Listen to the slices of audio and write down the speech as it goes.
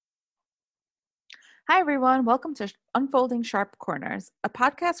Hi, everyone. Welcome to Unfolding Sharp Corners, a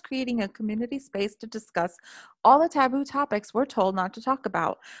podcast creating a community space to discuss all the taboo topics we're told not to talk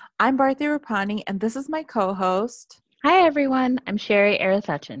about. I'm Bharti Rupani, and this is my co host. Hi, everyone. I'm Sherry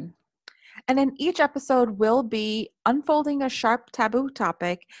Arathatchan. And in each episode, we'll be unfolding a sharp taboo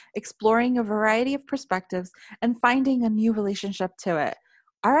topic, exploring a variety of perspectives, and finding a new relationship to it.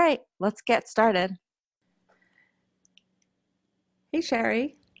 All right, let's get started. Hey,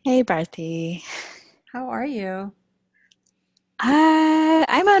 Sherry. Hey, Bharti. How are you?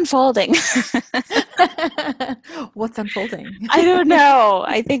 I'm unfolding. What's unfolding? I don't know.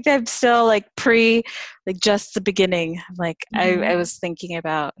 I think I'm still just the beginning. I was thinking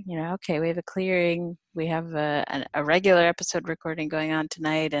about, okay, we have a clearing. We have a regular episode recording going on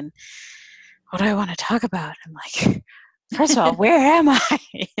tonight. And what do I want to talk about? I'm like, first of all, where am I?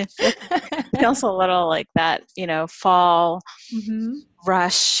 It feels a little like that, fall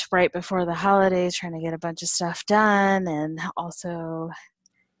rush right before the holidays, trying to get a bunch of stuff done. And also,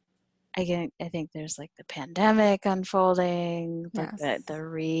 I think there's like the pandemic unfolding, Yes. like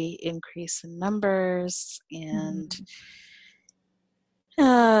the increase in numbers, and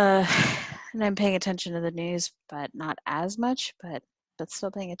and I'm paying attention to the news, but not as much, but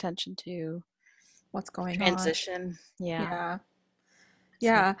still paying attention to what's going transition. on.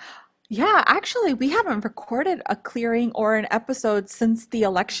 Yeah. Yeah, actually, we haven't recorded a clearing or an episode since the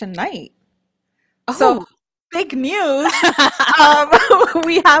election night. Oh. So, big news.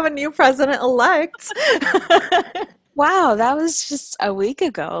 We have a new president-elect. Wow, that was just a week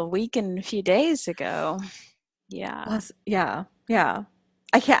and a few days ago. Yeah. Yeah.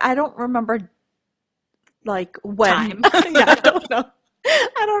 I don't remember like when. Time. Yeah, I don't know.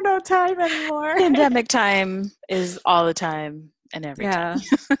 I don't know time anymore. Pandemic time is all the time and every time.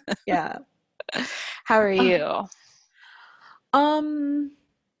 Yeah. How are you? I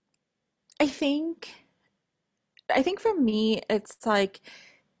think for me it's like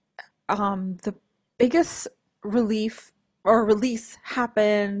the biggest relief or release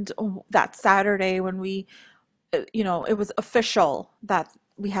happened that Saturday when it was official that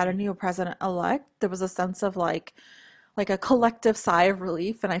we had a new president-elect. There was a sense of like a collective sigh of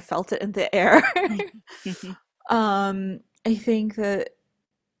relief, and I felt it in the air. I think the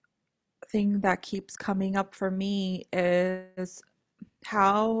thing that keeps coming up for me is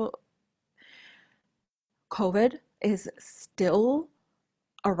how COVID is still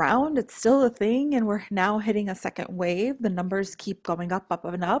around. It's still a thing, and we're now hitting a second wave. The numbers keep going up,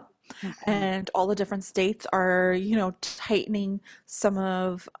 and up. And all the different states are, tightening some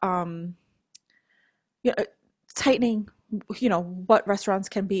of, tightening, what restaurants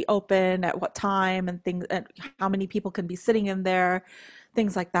can be open at what time and things, and how many people can be sitting in there,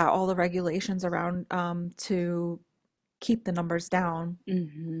 things like that. All the regulations around to keep the numbers down.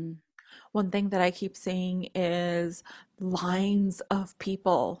 One thing that I keep seeing is lines of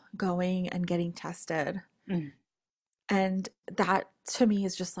people going and getting tested. And that to me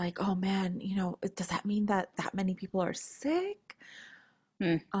is just like, oh man, does that mean that many people are sick?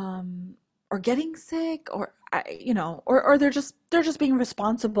 Or getting sick, or or they're just being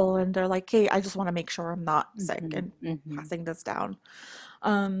responsible, and they're like, hey, I just want to make sure I'm not sick and passing this down.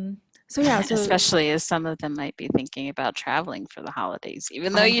 So yeah, especially as some of them might be thinking about traveling for the holidays,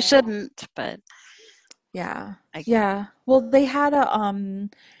 even though you shouldn't. But yeah. Well, they had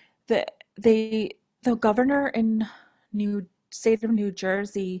the governor in state of New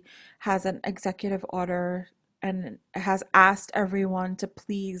Jersey has an executive order and has asked everyone to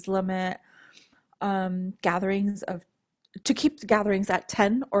please limit gatherings to keep the gatherings at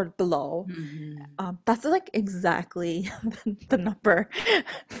 10 or below. That's like exactly the number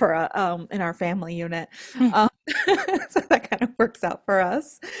for in our family unit. So that kind of works out for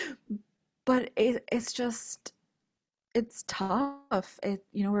us. But it's tough.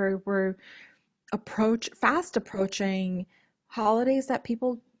 We're fast approaching holidays that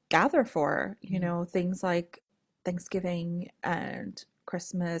people gather for. Things like Thanksgiving and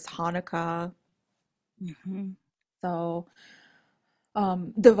Christmas, Hanukkah. So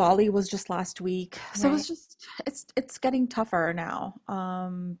Diwali was just last week. So right. it's getting tougher now,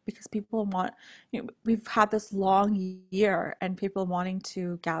 because people want, we've had this long year and people wanting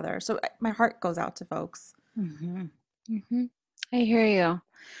to gather. So my heart goes out to folks. I hear you.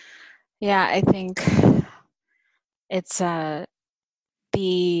 Yeah, I think it's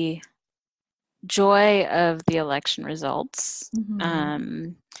the joy of the election results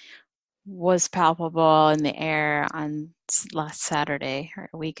was palpable in the air on last Saturday or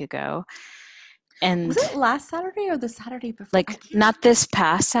a week ago. And was it last Saturday or the Saturday before? Like not this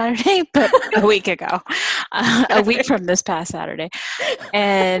past Saturday, but a week ago, a week from this past Saturday.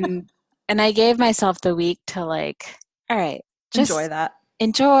 And And I gave myself the week to like, all right, Enjoy just that.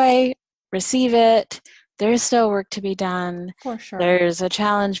 enjoy, receive it. There's still work to be done. For sure. There's a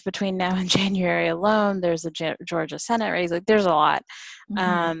challenge between now and January alone. There's a Georgia Senate race. Like, there's a lot.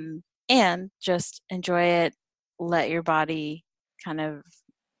 Hmm. And just enjoy it. Let your body kind of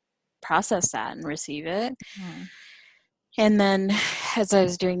process that and receive it. Hmm. And then as I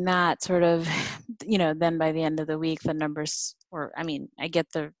was doing that, sort of, then by the end of the week, the numbers were, I mean, I get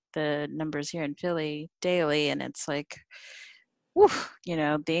the numbers here in Philly daily, and it's like, whew, the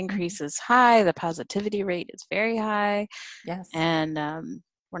Hmm. increase is high, the positivity rate is very high, Yes. and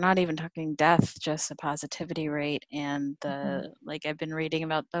we're not even talking death, just the positivity rate. And Hmm. like, I've been reading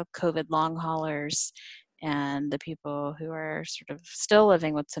about the COVID long haulers and the people who are sort of still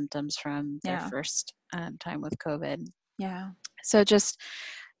living with symptoms from their Yeah. first time with COVID. Yeah. So just,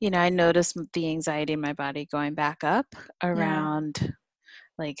 I noticed the anxiety in my body going back up Yeah. around,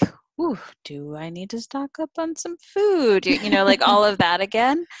 like, ooh, do I need to stock up on some food? Like all of that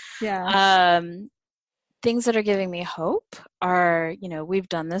again. Yeah. Um, Things that are giving me hope are, we've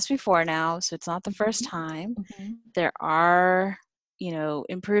done this before now, so it's not the first Hmm. time. Hmm. There are,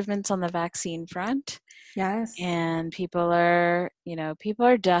 improvements on the vaccine front, Yes. and people are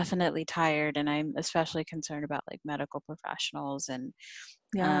definitely tired, and I'm especially concerned about like medical professionals and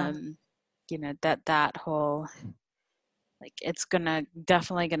Yeah. um, that whole, like, it's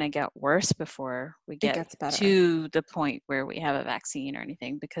definitely gonna get worse before we It get gets better. to the point where we have a vaccine or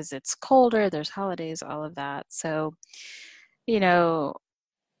anything, because it's colder, there's holidays, all of that. So, you know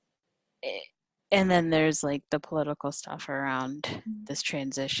eh, and then there's like the political stuff around this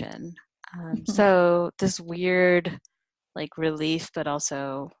transition. So this weird like relief, but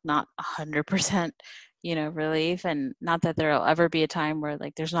also not 100%, relief. And not that there'll ever be a time where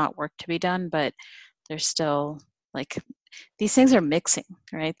like there's not work to be done, but there's still, like, these things are mixing,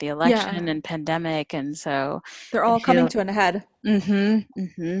 right? The Yeah. election and pandemic, and so They're I all coming feel, to an head.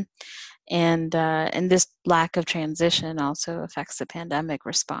 and this lack of transition also affects the pandemic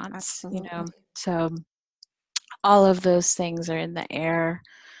response. Absolutely. So all of those things are in the air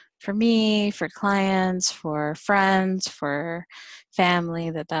for me, for clients, for friends, for family,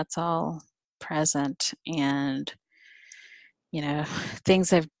 that's all present. And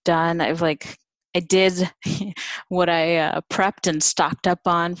things I've done, I did what I prepped and stocked up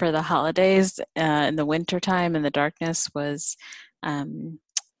on for the holidays in the wintertime, in the darkness, was um,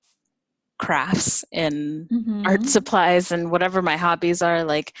 crafts and art Hmm. supplies and whatever my hobbies are,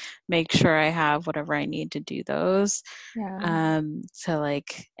 like, make sure I have whatever I need to do those. Yeah. So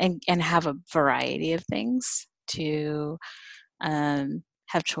like, and have a variety of things to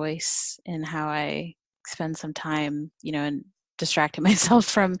have choice in how I spend some time, and distracting myself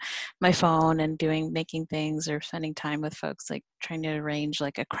from my phone and making things, or spending time with folks, like trying to arrange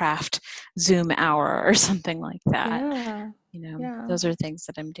like a craft Zoom hour or something like that. Yeah. Yeah. Those are things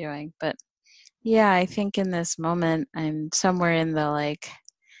that I'm doing. But yeah, I think in this moment, I'm somewhere in the like,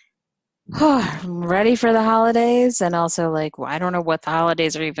 oh, I'm ready for the holidays, and also like, well, I don't know what the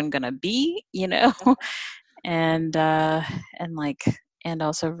holidays are even going to be, and like, and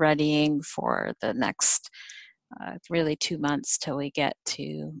also readying for the next really 2 months till we get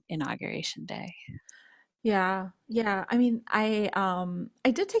to inauguration day. Yeah, yeah. I mean, I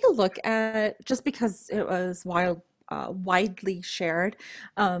did take a look at, just because it was widely shared,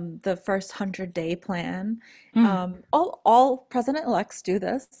 the first 100-day plan. Mm. All president-elects do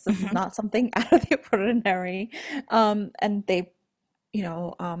this. This is Hmm. not something out of the ordinary. And the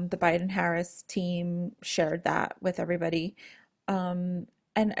Biden-Harris team shared that with everybody. Um,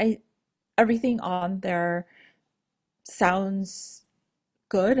 and everything on there sounds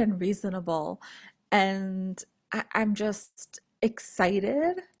good and reasonable. And I'm just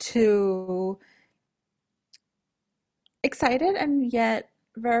excited and yet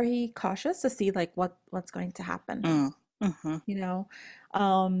very cautious to see like what's going to happen. Mm. Hmm. You know,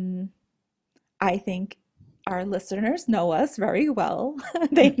 um, I think our listeners know us very well.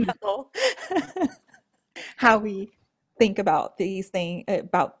 They Hmm. know how we think about these things,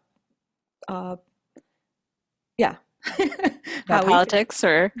 about uh, yeah, About how we think. politics,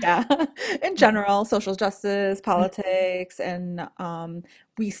 or Yeah, in general, social justice, politics, and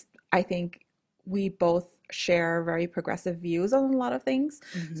I think we both share very progressive views on a lot of things.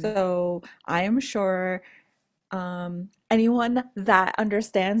 mm-hmm. So I am sure anyone that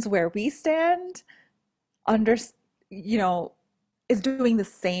understands where we stand, under, you know, is doing the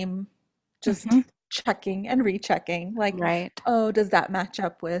same, just Hmm. checking and rechecking. Like, Right. oh, does that match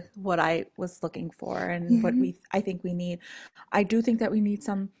up with what I was looking for and what Hmm. I think we need? I do think that we need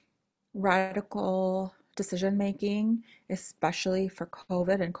some radical decision making, especially for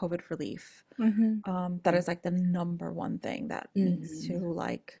COVID and COVID relief. Mm-hmm. That is like the number one thing that needs to Mm-hmm.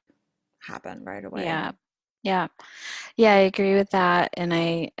 like happen right away. Yeah. Yeah. Yeah, I agree with that. And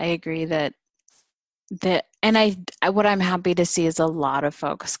I agree that and what I'm happy to see is a lot of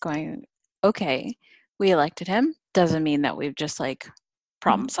folks going, okay, we elected him. Doesn't mean that we've just like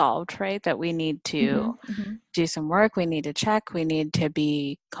problem Hmm. solved, right? That we need to Hmm. Hmm. do some work. We need to check. We need to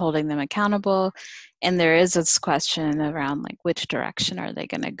be holding them accountable. And there is this question around like, which direction are they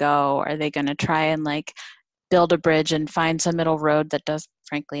going to go? Are they going to try and like build a bridge and find some middle road that does,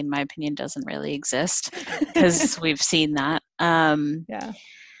 frankly, in my opinion, doesn't really exist because we've seen that. Yeah.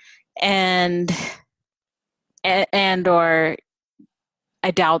 And or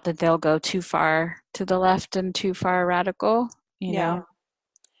I doubt that they'll go too far to the left and too far radical, you Yeah. know.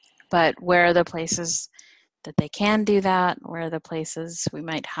 But where are the places that they can do that? Where are the places we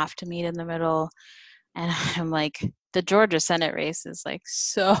might have to meet in the middle? And I'm like, the Georgia Senate race is like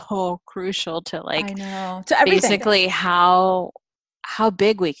so crucial to like I know. To everything. basically how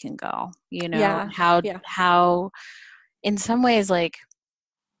big we can go, you know, Yeah. Yeah. how in some ways, like,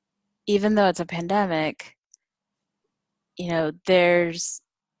 even though it's a pandemic, you know, there's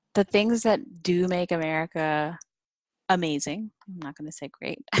the things that do make America amazing. I'm not going to say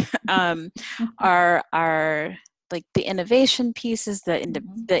great. um, are like the innovation pieces, Hmm.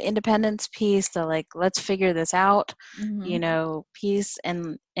 the independence piece, the like let's figure this out, you Hmm. know, piece,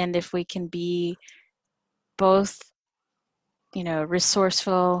 and if we can be both, you know,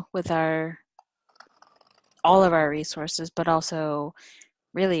 resourceful with our all of our resources, but also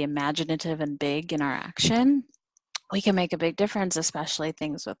really imaginative and big in our action, we can make a big difference, especially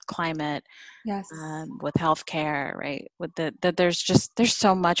things with climate, Yes. with healthcare, right? With there's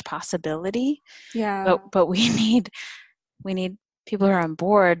so much possibility, Yeah. but we need people who are on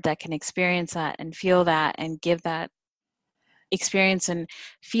board that can experience that and feel that and give that experience and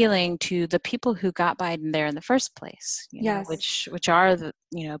feeling to the people who got Biden there in the first place, you know, Yes. which are the,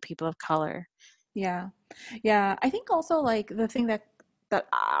 you know, people of color. Yeah. Yeah. I think also like the thing that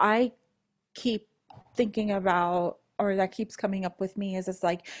I keep thinking about or that keeps coming up with me is it's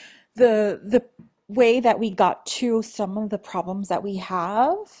like the way that we got to some of the problems that we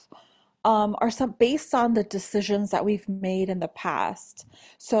have are some based on the decisions that we've made in the past.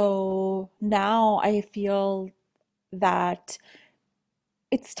 So now I feel that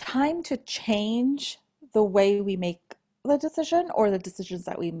it's time to change the way we make the decision or the decisions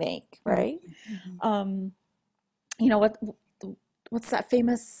that we make, right? Mm-hmm. Um, you know what's that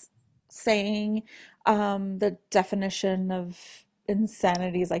famous saying? The definition of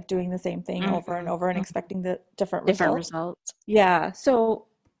insanity is like doing the same thing over and Mm-hmm. over and Mm-hmm. expecting the different Different result. results. Yeah, so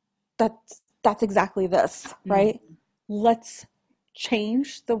that's exactly this, right? Mm-hmm. Let's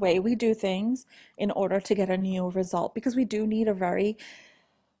change the way we do things in order to get a new result because we need a really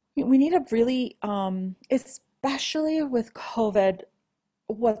especially with COVID,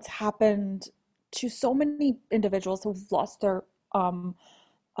 what's happened to so many individuals who've um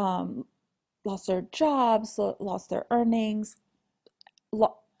um lost their jobs, lost their earnings,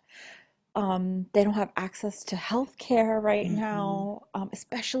 lo they don't have access to healthcare right Mm-hmm. now,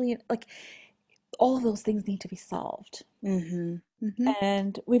 especially like all of those things need to be solved. Mm-hmm. Mm-hmm.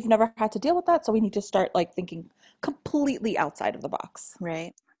 And we've never had to deal with that, so we need to start like thinking completely outside of the box.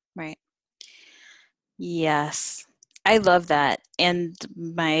 Right. Right. Yes. I love that. And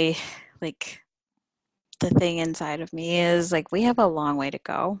my like the thing inside of me is like we have a long way to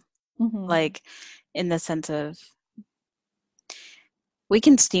go. Hmm. Like in the sense of we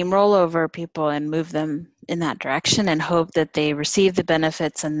can steamroll over people and move them in that direction and hope that they receive the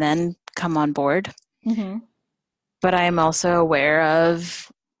benefits and then come on board. Hmm. But I'm also aware of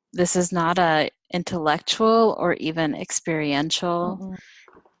this is not a intellectual or even experiential Mm-mm.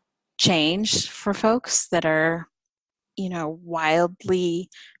 change for folks that are, you know, wildly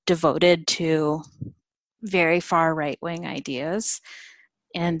devoted to very far right wing ideas.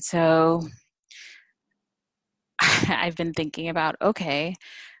 And so I've been thinking about, okay,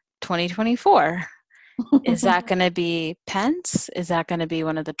 2024, is that going to be Pence? Is that going to be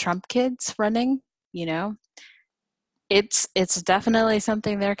one of the Trump kids running? You know, it's definitely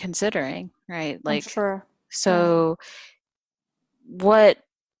something they're considering, right? I'm Like, sure. Yeah. so what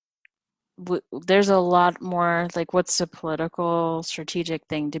there's a lot more like what's the political strategic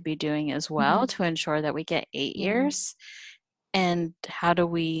thing to be doing as well Hmm. to ensure that we get 8 Hmm. years, and how do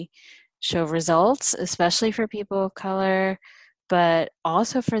we show results, especially for people of color, but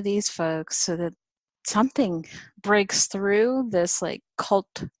also for these folks, so that something breaks through this like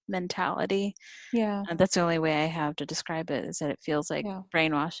cult mentality. Yeah. And that's the only way I have to describe it, is that it feels like Yeah.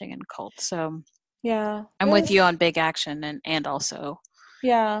 brainwashing and cult. So Yeah. I'm with you on big action and also.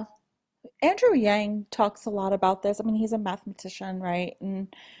 Yeah. Andrew Yang talks a lot about this. I mean, he's a mathematician, right? And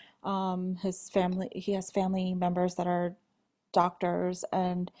his family, he has family members that are doctors,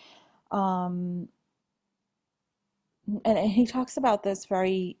 um, and he talks about this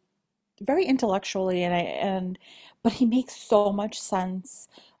very, very intellectually, but he makes so much sense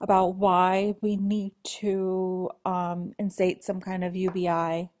about why we need to instate some kind of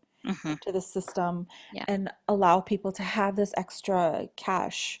UBI Hmm. into the system Yeah. and allow people to have this extra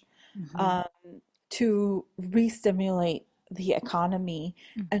cash Hmm. um, to re-stimulate the economy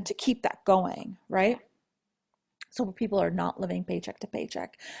and Hmm. to keep that going, Yeah. right? So people are not living paycheck to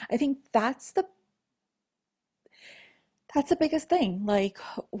paycheck. I think that's the biggest thing. Like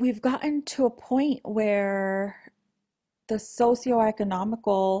we've gotten to a point where the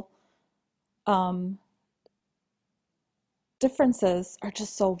socioeconomical um, differences are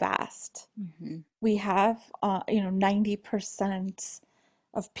just so vast. Hmm. We have, 90%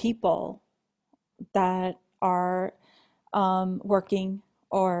 of people that are working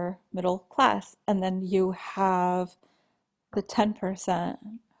or middle class. And then you have the 10%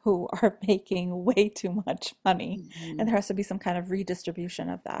 who are making way too much money. Hmm. And there has to be some kind of redistribution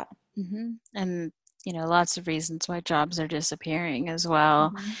of that. Hmm. And, lots of reasons why jobs are disappearing as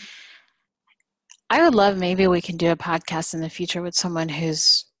well. Mhm. I would love maybe we can do a podcast in the future with someone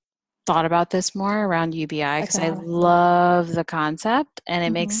who's thought about this more around UBI because I Economically. love the concept and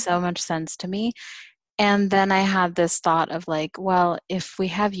it makes Hmm. so much sense to me. And then I had this thought of like, well, if we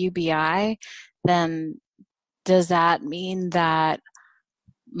have UBI, then does that mean that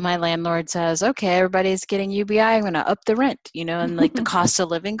my landlord says, okay, everybody's getting UBI, I'm going to up the rent, and like the cost of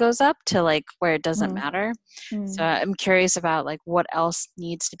living goes up to like where it doesn't Mm, matter. So mm. I'm curious about like what else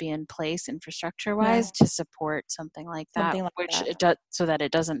needs to be in place infrastructure Yeah, wise to support something like that, something like which that. it does so that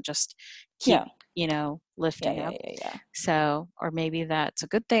it doesn't just keep, Yeah, yeah, lifting yeah, up. yeah, yeah. So, or maybe that's a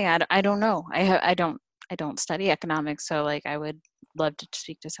good thing. I don't know. I don't study economics, so like I would love to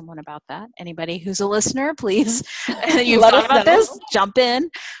speak to someone about that. Anybody who's a listener, please, you've Let thought us about know. this, jump in.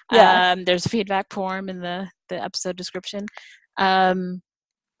 Yes. There's a feedback form in the episode description. Um,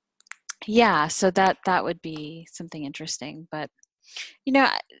 yeah, so that would be something interesting. But you know,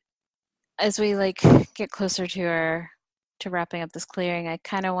 as we like get closer to wrapping up this clearing, I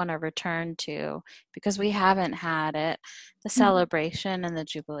kind of want to return to, because we haven't had it, the Mhm. celebration and the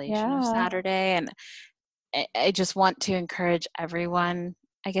jubilation of Yeah. Saturday. And I just want to encourage everyone,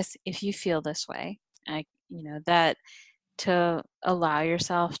 I guess, if you feel this way, that to allow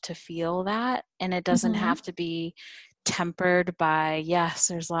yourself to feel that. And it doesn't Hmm. have to be tempered by, yes,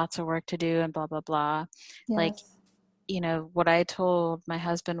 there's lots of work to do and blah, blah, blah. Like, Yes. what I told my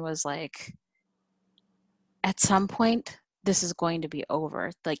husband was like, at some point, this is going to be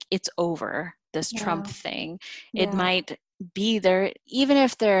over. Like, it's over, this Trump Yeah. thing. It Yeah. might be there, even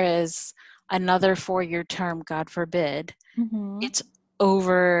if there is another 4-year term, God forbid, Hmm. it's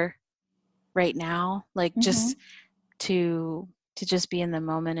over right now. Like, Hmm. just to just be in the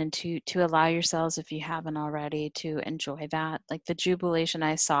moment and to allow yourselves, if you haven't already, to enjoy that. Like the jubilation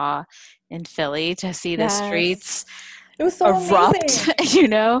I saw in Philly, to see the Yes. streets It was so erupt,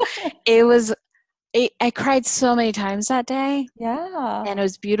 amazing. it was I cried so many times that day, and Yeah. it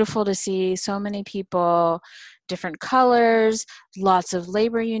was beautiful to see so many people, different colors, lots of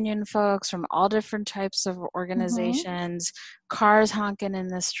labor union folks from all different types of Hmm. organizations, cars honking in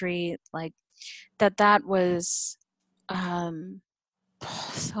the street, like that was um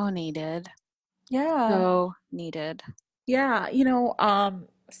so needed. Yeah. So needed. Yeah.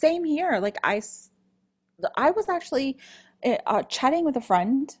 Same here. Like I was actually chatting with a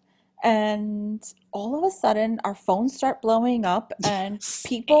friend, and all of a sudden our phones start blowing up, and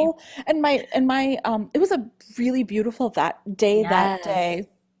Same. people it was a really beautiful that Yes. day.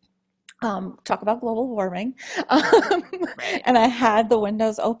 Talk about global warming. Um, Right. and I had the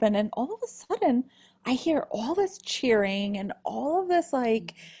windows open, and all of a sudden I hear all this cheering and all of this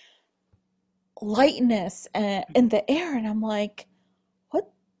like lightness in the air, and I'm like,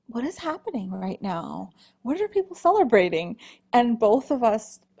 what what is happening right now? What are people celebrating? And both of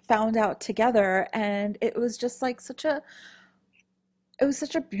us found out together, and it was such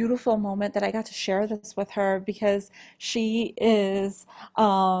a beautiful moment that I got to share this with her because she is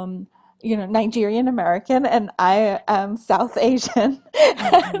Nigerian American and I am South Asian.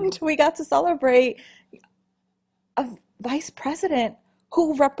 Mm-hmm. And we got to celebrate a vice president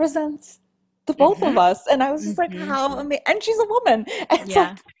who represents the both of Mm-hmm. us. And I was just like, Mm-hmm. how amazing. And she's a woman. And it's Yeah.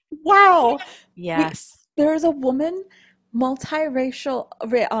 like, wow, we Yes. there's a woman, multiracial,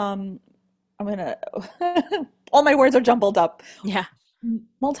 I'm gonna, all my words are jumbled up. Yeah.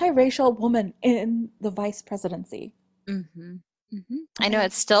 multiracial woman in the vice presidency. Mm-hmm. Mm-hmm. I know Okay.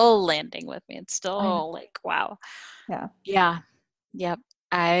 it's still landing with me. It's I know. still like, wow. Yeah. Yeah. Yep.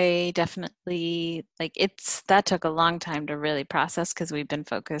 I definitely like that took a long time to really process because we've been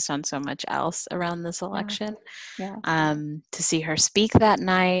focused on so much else around this Yeah. election. Yeah. To see her speak that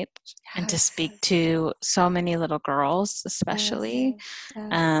night and to Yes. speak to so many little girls, Yes. especially,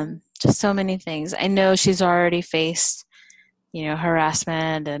 Yes. just so many things. I know she's already faced,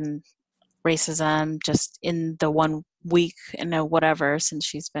 harassment and racism just in the 1 week, whatever, since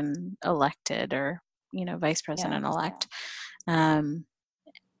she's been elected or, vice Yeah. president elect.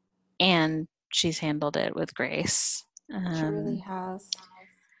 And she's handled it with grace. She really has.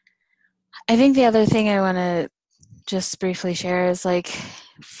 I think the other thing I want to just briefly share is like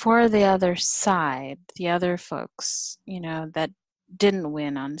for the other side, the other folks, that didn't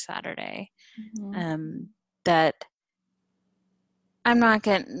win on Saturday, Mm-hmm. that I'm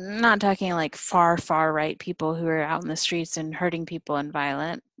not talking like far right people who are out in the streets and hurting people and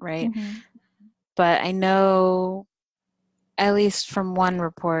violent, right? Mm-hmm. But I know, at least from one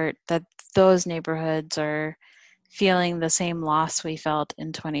report, that those neighborhoods are feeling the same loss we felt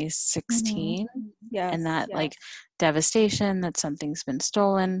in Mm-hmm. 2016, and Yes. that like devastation that something's been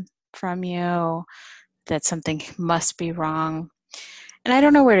stolen from you, that something must be wrong. And I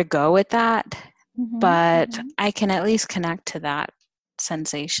don't know where to go with that, Mm-hmm. but I can at least connect to that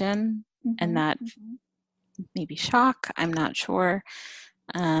sensation and Mm-hmm. that maybe shock. I'm not sure.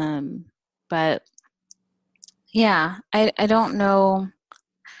 But yeah, I don't know.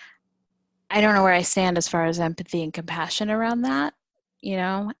 I don't know where I stand as far as empathy and compassion around that,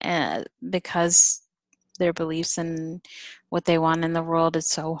 because their beliefs and what they want in the world is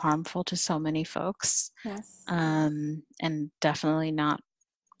so harmful to so many folks. Yes. And definitely not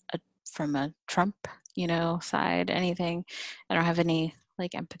from a Trump, side, anything. I don't have any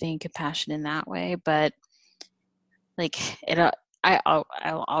like empathy and compassion in that way, but like I'll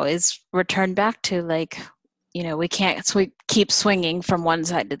always return back to like, we can't keep swinging from one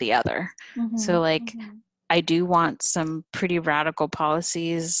side to the other. Mm-hmm. So like, I do want some pretty radical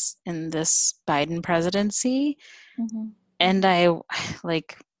policies in this Biden presidency, Mm-hmm. and I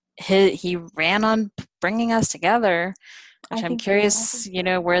like he ran on bringing us together, I which I'm think so. curious,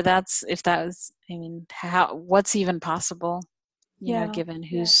 where if that was, I mean, what's even possible, Yeah. given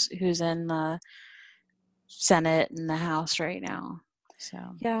who's in the Senate and the House right now. So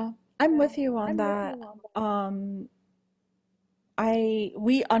Yeah. I'm with you on that. Um,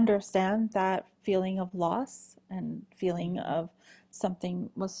 we understand that feeling of loss and feeling of something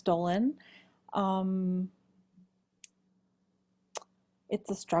was stolen. Um, it's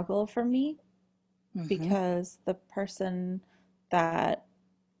a struggle for me mm-hmm. because the person that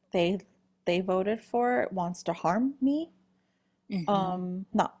they they voted for wants to harm me. Mm-hmm.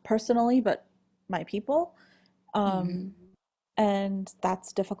 Not personally, but my people. Mm-hmm. Um, and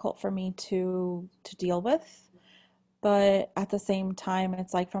that's difficult for me to deal with. But at the same time,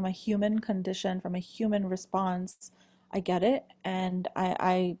 it's like from a human condition, from a human response, I get it, and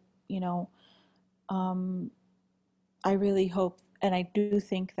you know, um, I really hope, and I do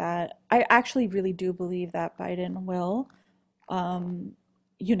think that I actually really do believe that Biden will um,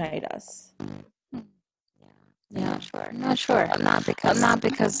 unite us. Yeah, not sure. Not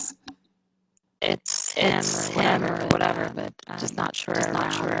because it's him or whatever, but just not sure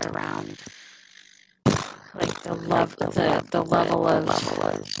around like the level of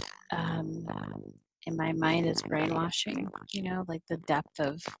um, in my mind is brainwashing. Like the depth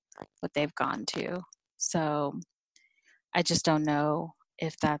of what they've gone to. So I just don't know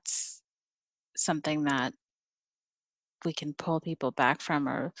if that's something that we can pull people back from,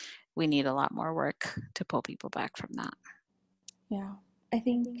 or we need a lot more work to pull people back from that. Yeah, I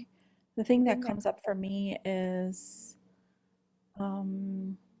think the thing that comes up for me is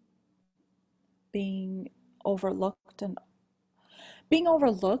um, being overlooked and being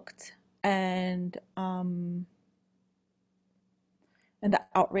overlooked and the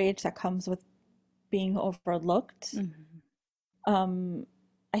outrage that comes with being overlooked. Mm-hmm. Um,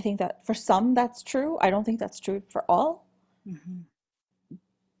 I think that for some that's true. I don't think that's true for all, Mm-hmm.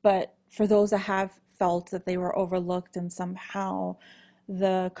 but for those that have felt that they were overlooked and somehow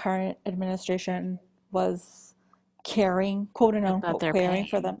the current administration was caring, quote and About unquote, their caring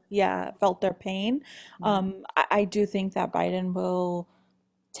for pain. them, yeah, felt their pain. Mm-hmm. I do think that Biden will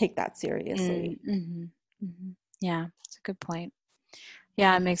take that seriously. Mm-hmm. Mm-hmm. Yeah, it's a good point.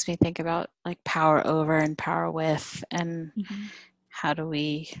 Yeah, it makes me think about like power over and power with, and Mm-hmm. how do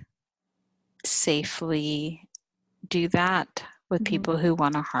we safely do that with Mm-hmm. people who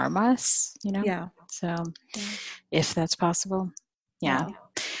want to harm us, Yeah, So yeah, if that's possible. Yeah. Yeah.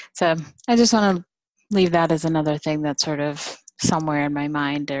 So I just want to leave that as another thing that's sort of somewhere in my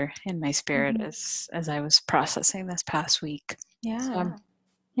mind or in my spirit Mhm. as I was processing this past week. Yeah. So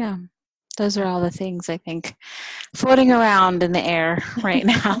yeah, those are all the things I think floating around in the air right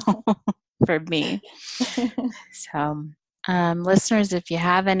now for me. So listeners, if you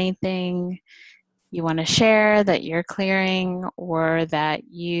have anything you want to share that you're clearing or that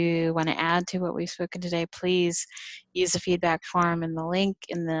you want to add to what we've spoken today, please use the feedback form in the link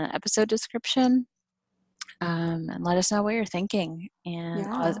in the episode description, and let us know what you're thinking. And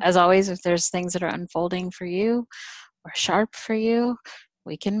Yeah. as always, if there's things that are unfolding for you or sharp for you,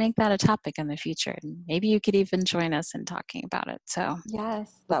 we can make that a topic in the future. And maybe you could even join us in talking about it. So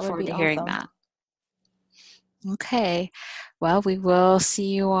Yes, look that would forward be to hearing awesome. that. Okay. Well, we will see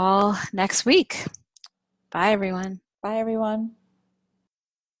you all next week. Bye, everyone. Bye, everyone.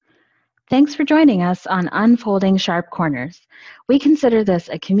 Thanks for joining us on Unfolding Sharp Corners. We consider this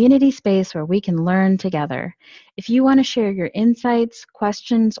a community space where we can learn together. If you want to share your insights,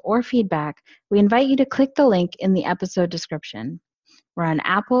 questions, or feedback, we invite you to click the link in the episode description. We're on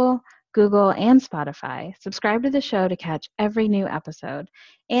Apple, Google, and Spotify. Subscribe to the show to catch every new episode.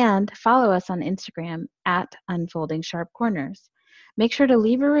 And follow us on Instagram at Unfolding Sharp Corners. Make sure to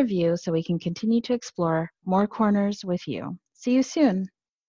leave a review so we can continue to explore more corners with you. See you soon.